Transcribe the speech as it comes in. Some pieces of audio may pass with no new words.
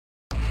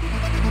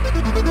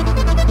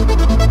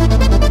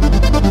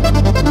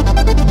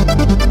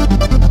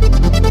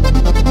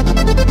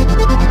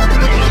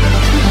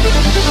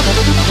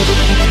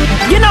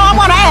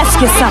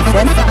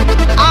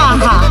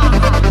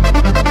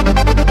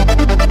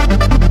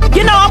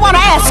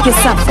ask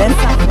you something.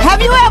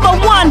 Have you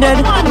ever wondered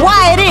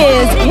why it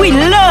is we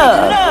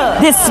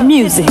love this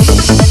music?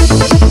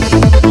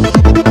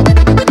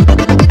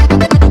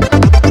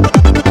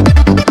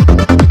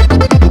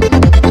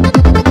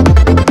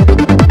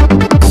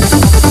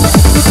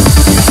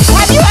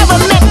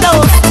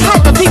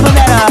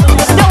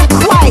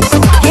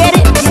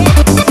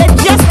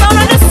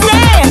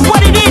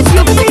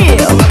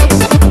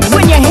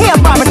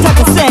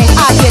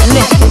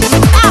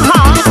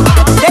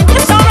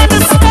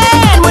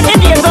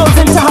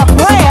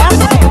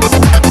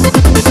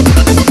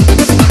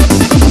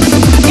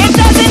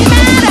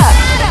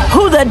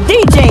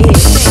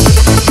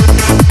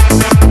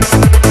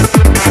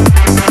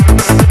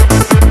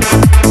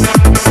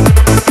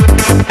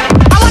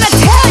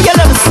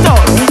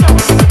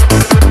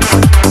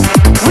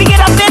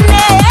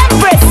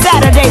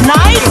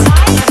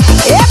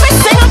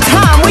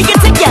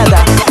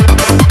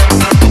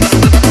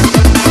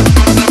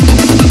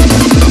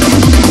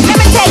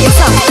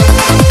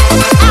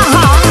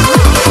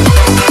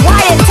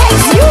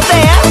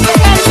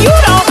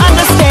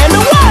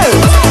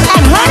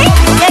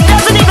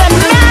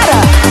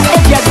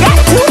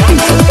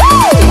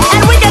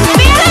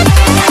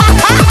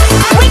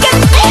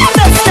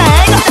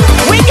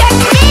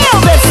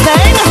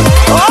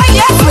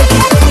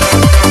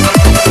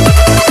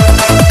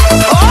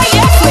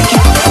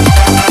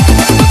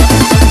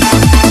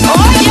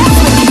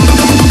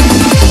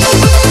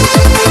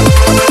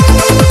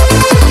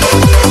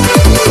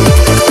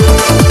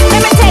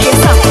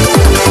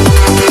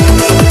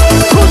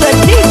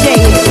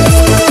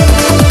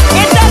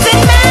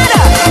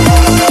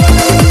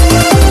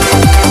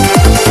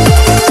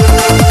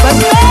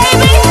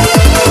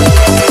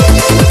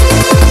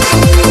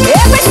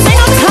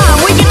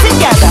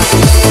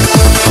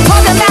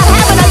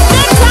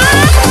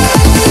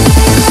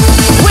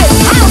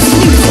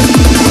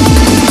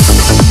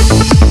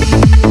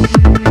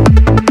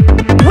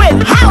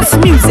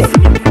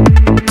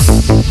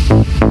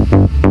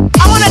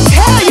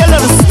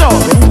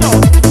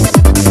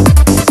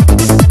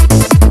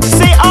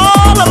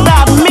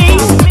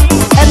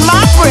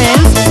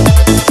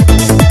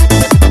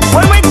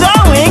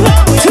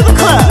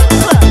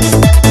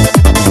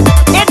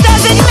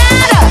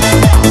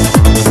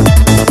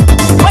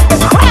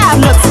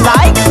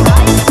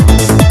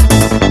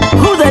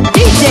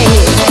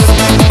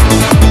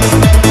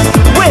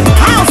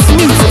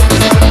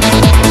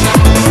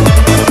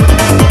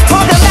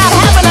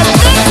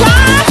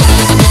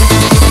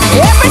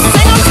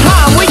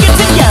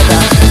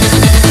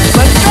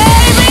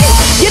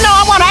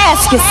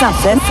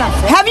 Something.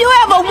 Have you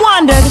ever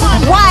wondered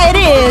why it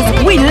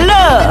is we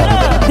love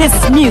this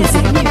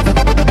music?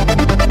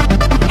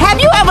 Have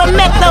you ever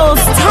met those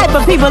type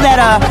of people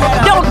that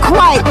don't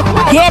quite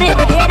get it?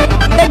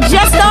 That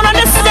just don't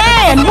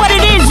understand what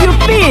it is you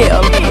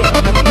feel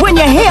when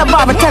you hear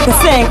Barbara Tucker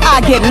sing,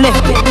 I Get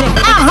Lifted.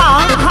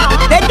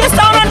 They just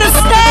don't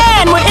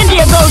understand when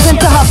India goes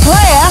into her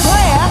prayer.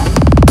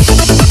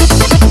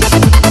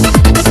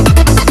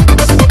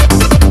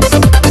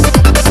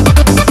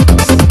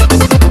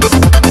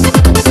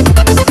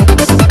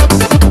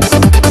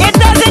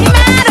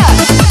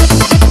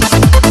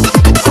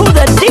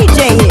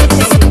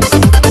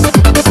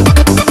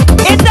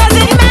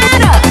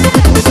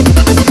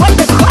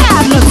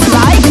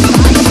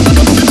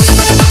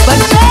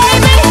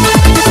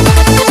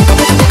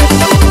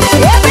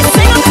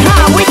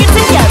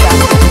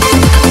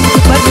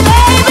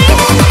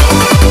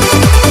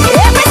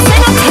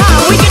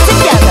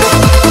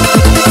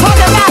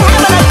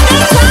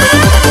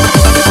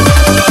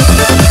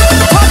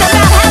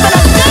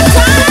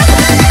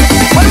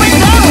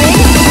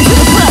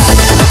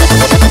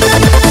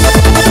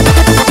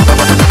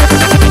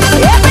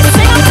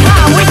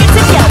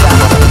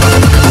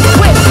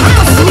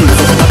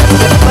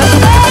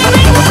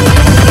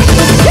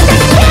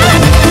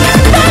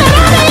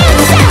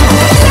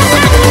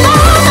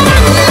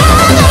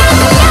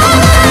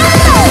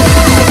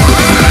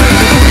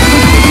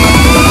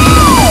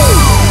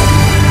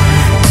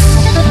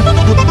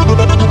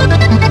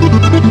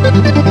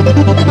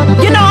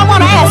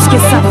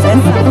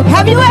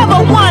 Have you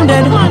ever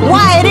wondered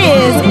why it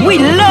is we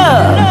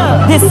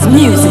love this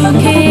music?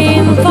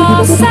 Looking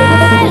for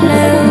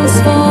silence,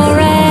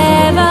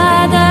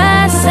 forever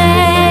the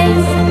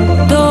same.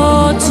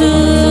 Door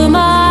to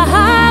my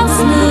house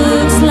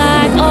looks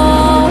like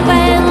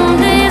open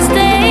this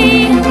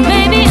day.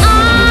 Maybe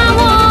I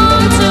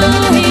want to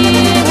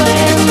hear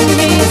when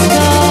he's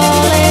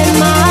calling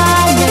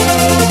my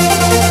name.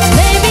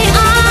 Maybe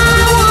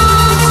I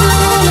want to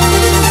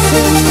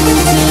listen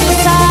to the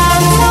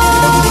sounds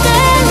of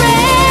the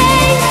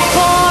rain.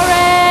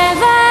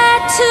 Forever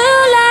to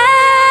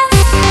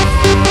last.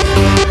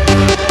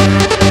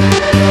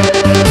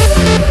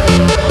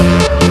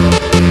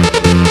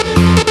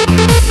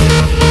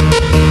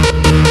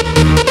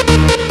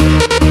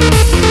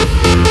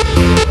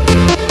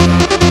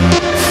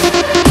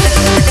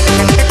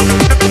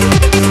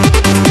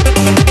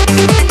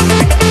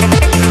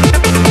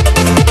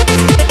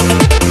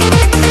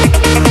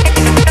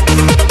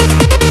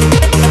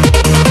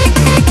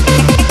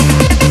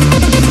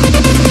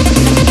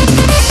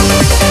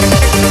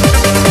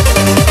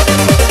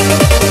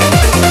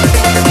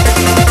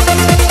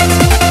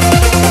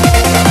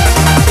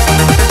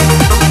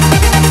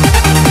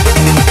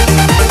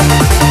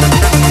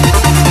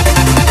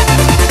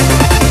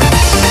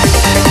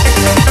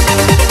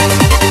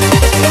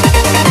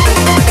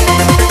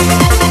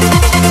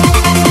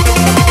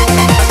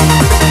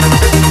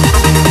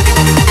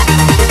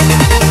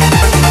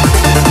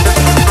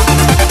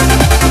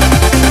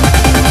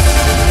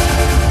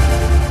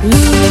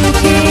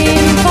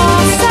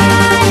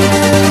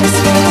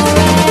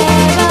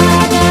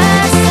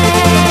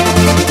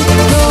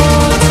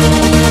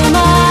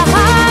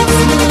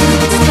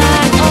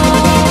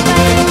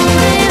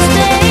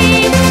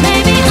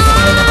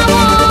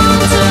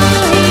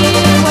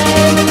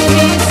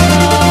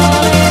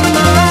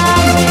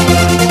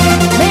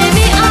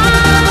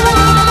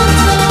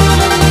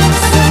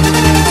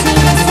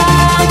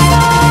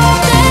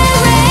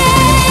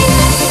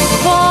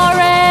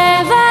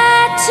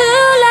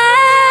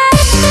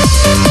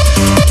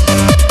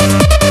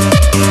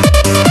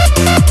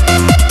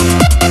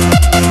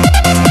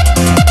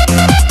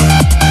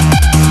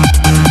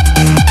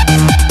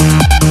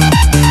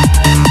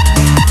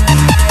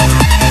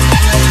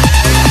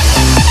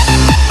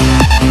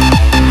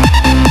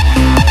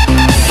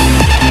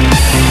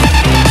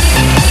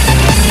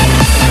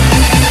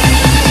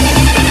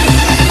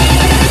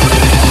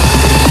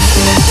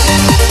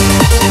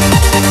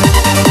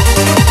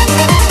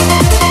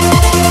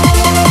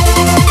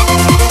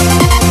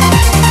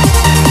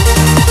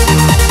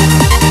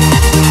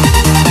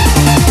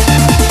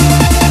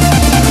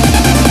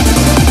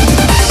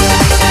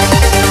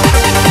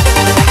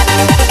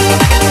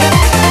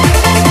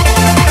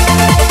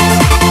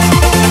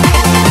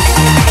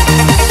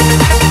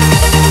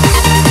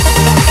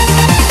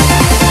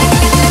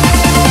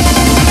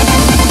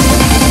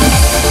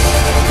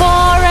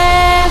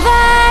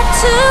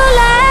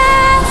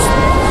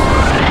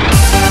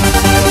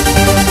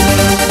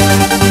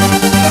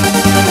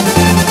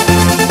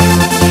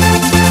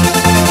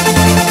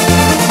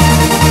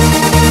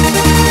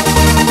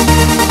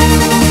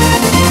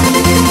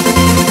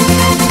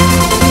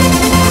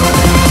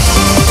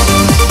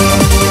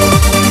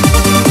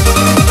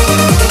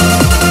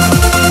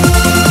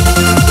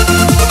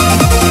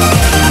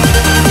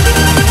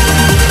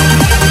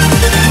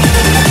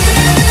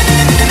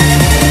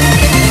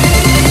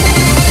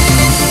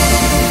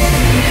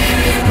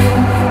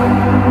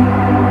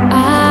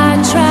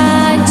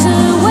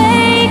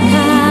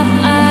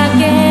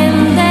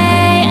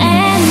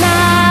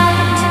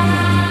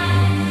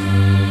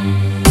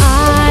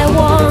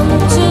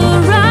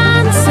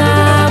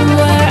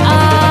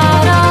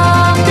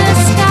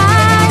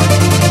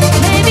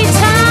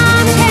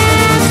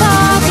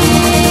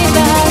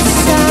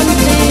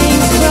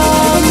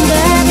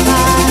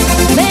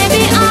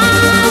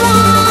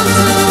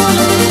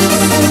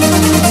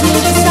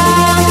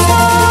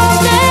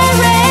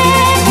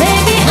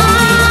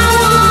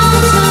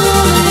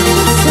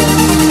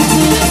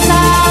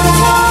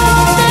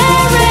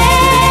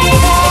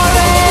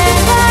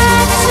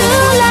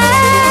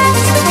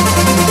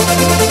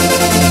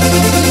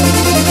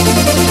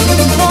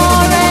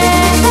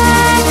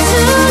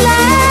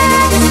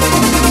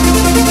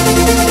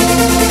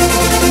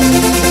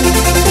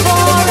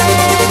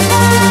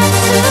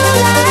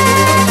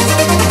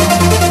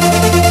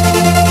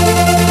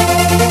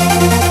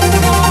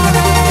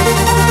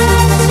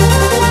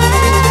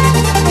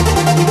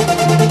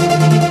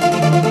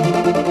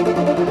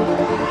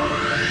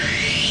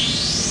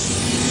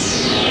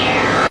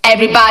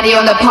 Everybody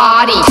on the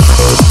party.